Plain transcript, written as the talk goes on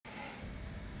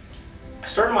I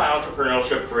started my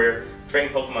entrepreneurship career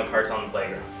trading Pokemon cards on the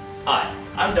playground. Hi,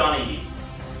 I'm Donnie Yee.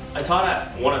 I taught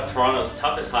at one of Toronto's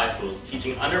toughest high schools,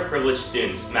 teaching underprivileged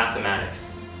students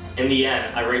mathematics. In the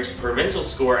end, I reached a provincial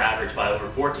score average by over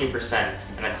 14%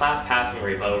 and a class passing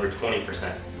rate by over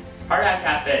 20%. Hard Hat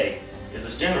Cafe is a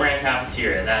student-run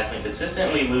cafeteria that has been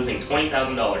consistently losing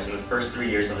 $20,000 in the first 3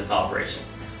 years of its operation.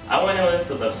 I went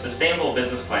into the sustainable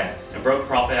business plan and broke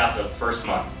profit after the first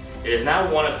month. It is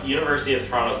now one of University of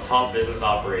Toronto's top business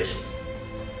operations.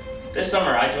 This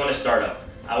summer, I joined a startup.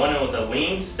 I went in with a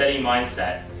lean, steady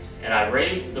mindset, and I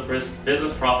raised the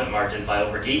business profit margin by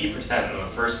over 80% in the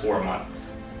first 4 months.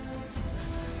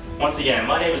 Once again,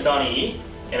 my name is Donnie Yee,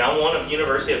 and I'm one of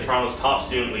University of Toronto's top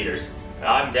student leaders.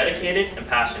 I'm dedicated and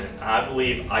passionate, and I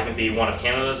believe I can be one of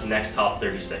Canada's next top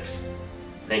 36.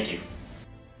 Thank you.